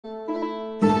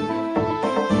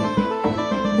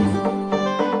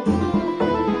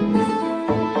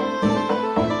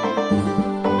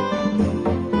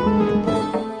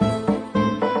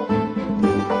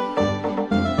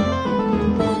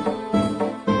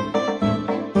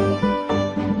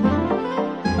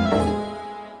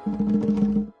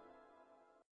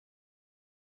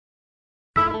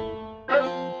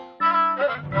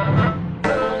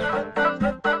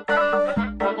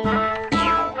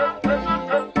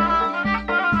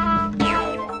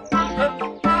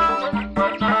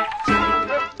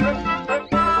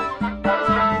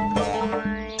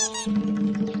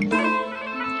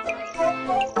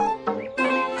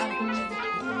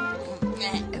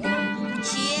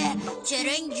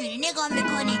چرا اینجوری نگاه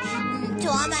میکنی؟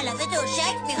 تو هم علف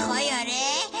ترشک میخوای؟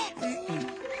 آره؟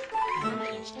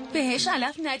 بهش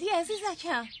علف ندی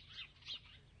عزیزکم.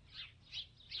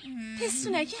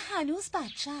 پستونکی هنوز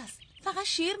بچه است، فقط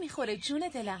شیر میخوره جون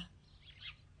دلم.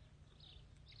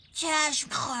 چشم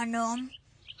خانم.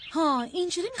 ها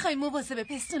اینجوری میخوای مواظب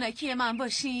پستونکی من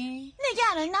باشی؟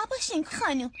 نگران نباشین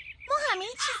خانم، ما همه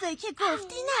چیزایی که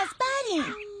گفتین از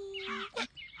بریم.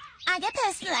 اگه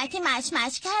پستونکی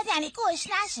مچ کرد یعنی گوش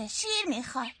نشه، شیر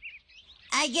میخواد.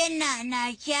 اگه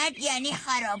نه کرد یعنی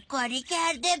خرابکاری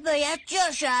کرده، باید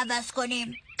جاشو عوض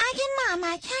کنیم. اگه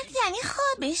ماما کرد یعنی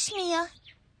خوابش میاد.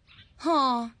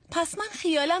 ها پس من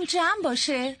خیالم جمع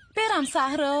باشه برم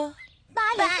صحرا.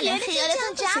 بله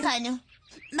خیالتون جمع خانم.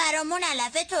 برامون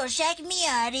علف ترشک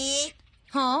میاری؟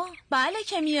 ها بله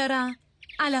که میارم،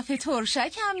 علف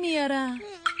ترشک هم میارم.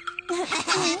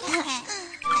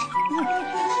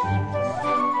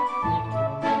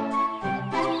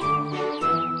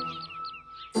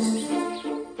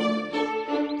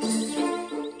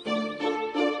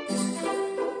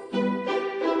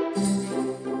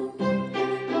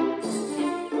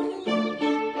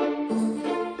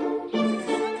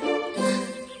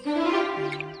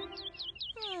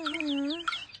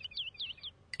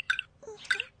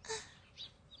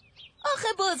 آخه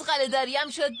بزغاله داریم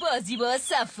شد بازی با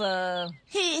صفا.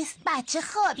 هیست بچه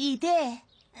خوابیده.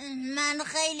 من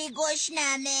خیلی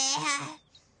گشنمه.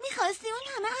 میخواستی اون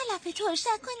همه علف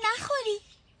ترشک رو نخوری.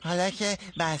 حالا که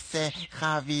بسته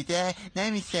خوابیده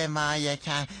نمیشه ما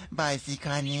یکم بازی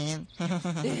کنیم؟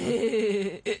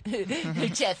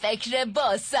 چه فکر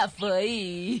با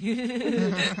صفایی.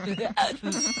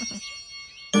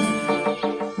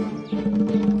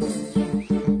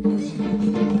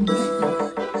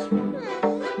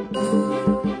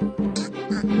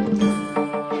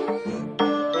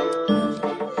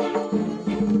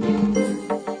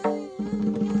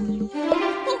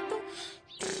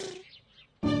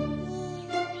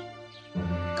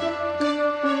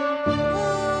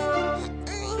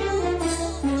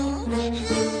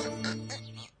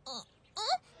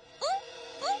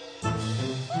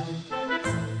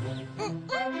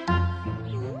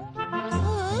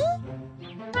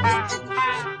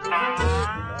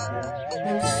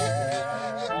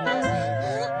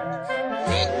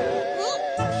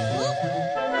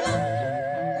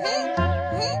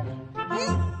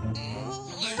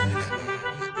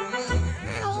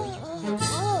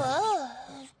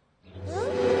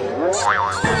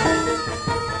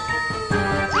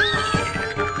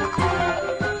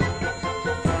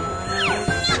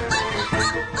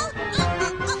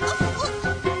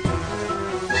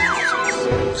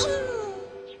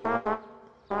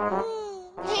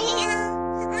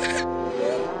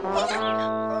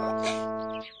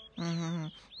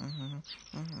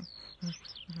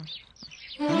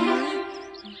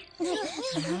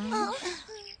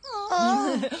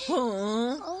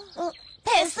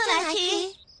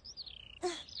 پستونکی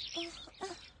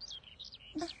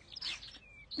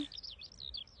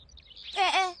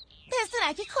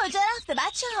پستونکی کجا رفته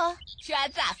بچه ها؟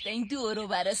 شاید رفته این دور رو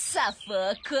برای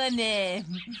صفا کنه.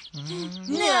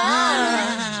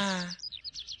 نه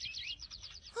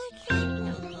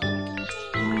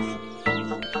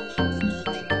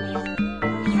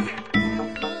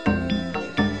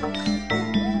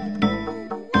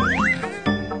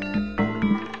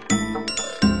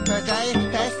کجای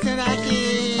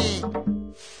پستونکی؟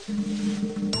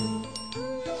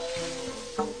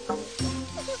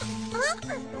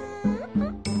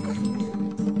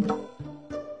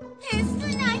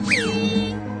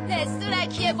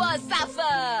 پستونکی با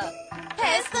صفا.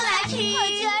 پستونکی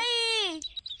کجایی؟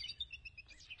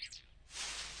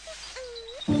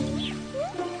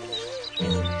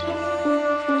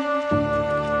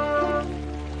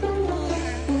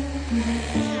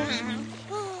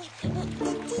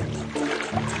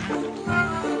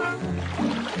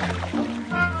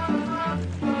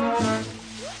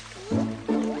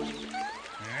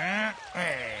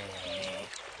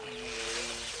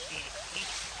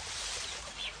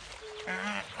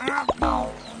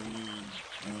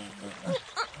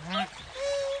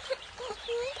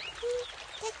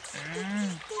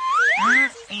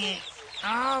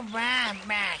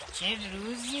 چه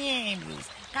روزیه امروز.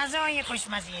 غذای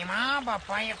خوشمزه ما با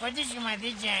پای خودش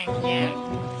اومده جنگل.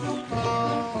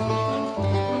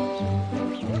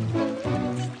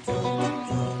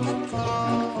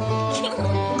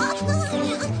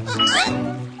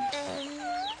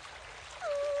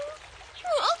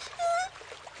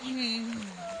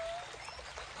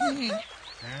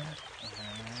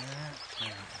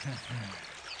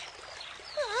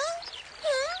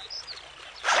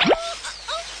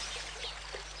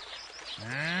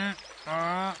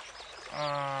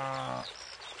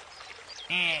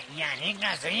 یعنی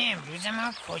غذای امروز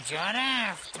ما کجا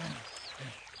رفت؟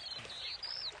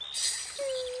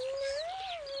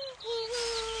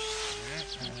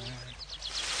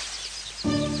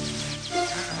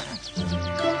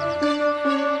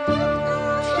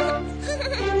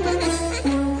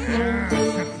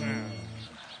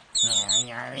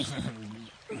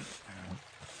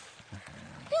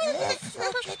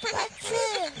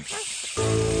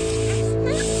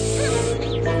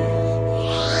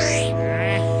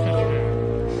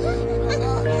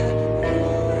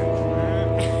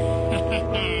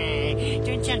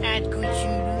 تو چقدر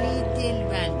کوچولوی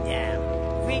دلبندم.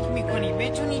 فکر میکنی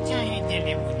بتونی ته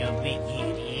دلمونو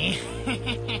بگیری؟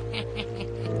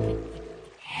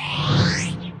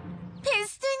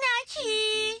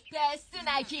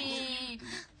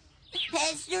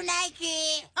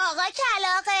 پستونکی آقا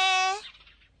کلاغه،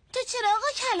 تو چرا آقا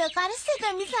کلاغه رو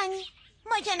صدا میزنی؟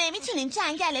 ما که نمیتونیم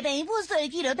جنگل به این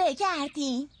بزرگی رو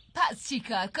بگردیم. پس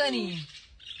چیکار کنیم؟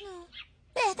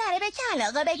 بهتره به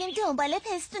کلاغه بگیم دنبال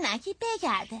پستونکی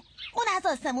بگرده. اون از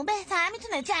آسمون بهتر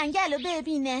میتونه جنگل رو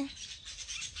ببینه.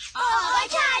 آقا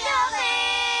کلاغه!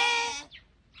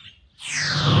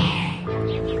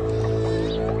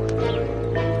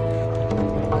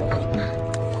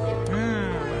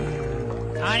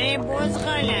 آره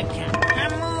بزغاله کن،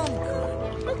 همون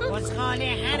کن.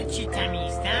 بزغاله هرچی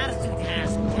تمیزتر زود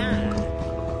هست‌تر.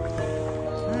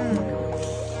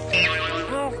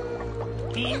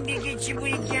 این دیگه چی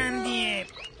بوی گندیه؟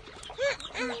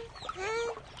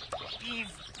 بیف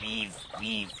بیف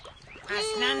بیف.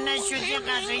 اصلا نشده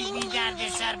غذای بی درد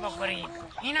سر بخوریم.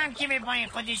 اینم که به پای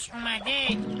خودش اومده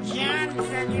جن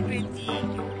زده به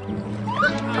دیگ.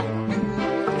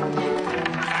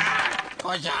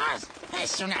 کجاست؟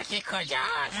 پستونکی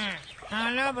کجاست؟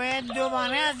 حالا باید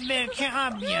دوباره از برکه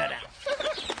آب بیارم.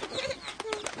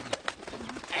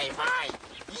 ای وای،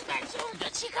 این بچه اونجا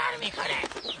چی کار میکنه؟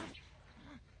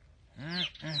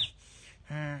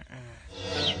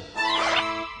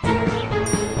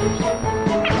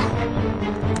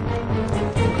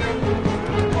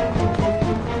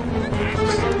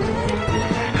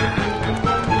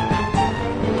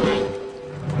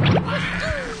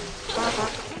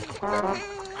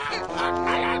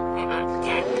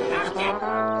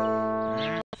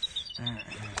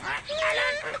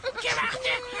 که وقت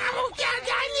همون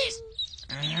کردن نیست.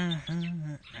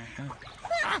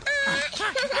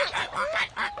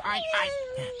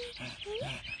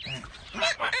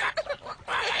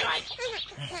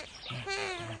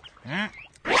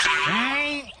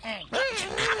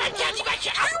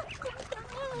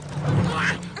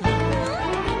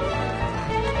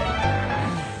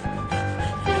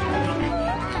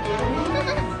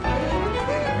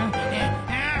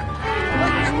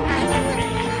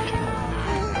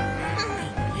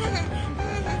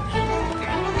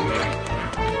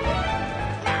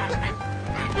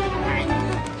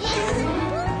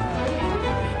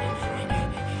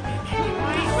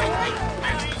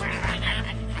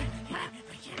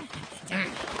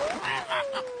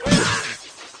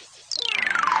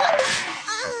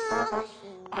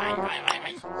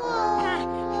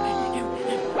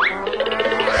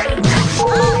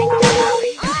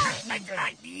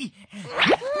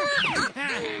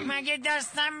 مگه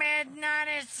دستم بهت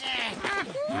نرسه؟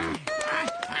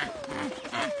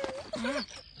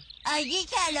 اگه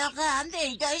کلاغه هم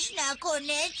پیداش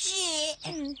نکنه چی؟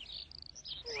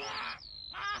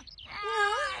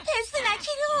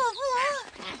 پستونکی رو آورد.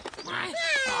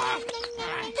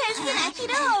 پستونکی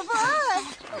رو آورد.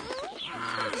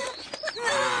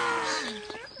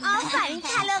 آفرین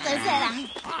کلاغه زرنگ.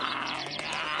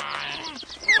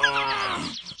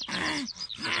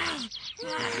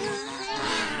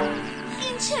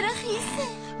 این چرا خیسه؟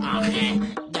 آخه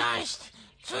داشت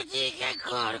تو دیگه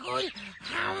گرگول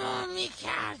همون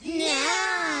میکرد.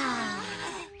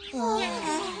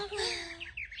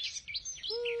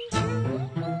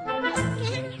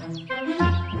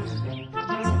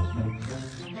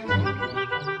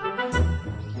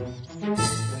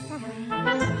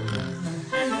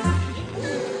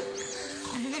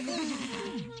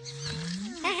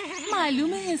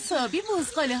 معلومه حسابی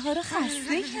بزغاله ها رو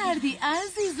خسته کردی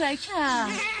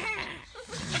عزیزکم.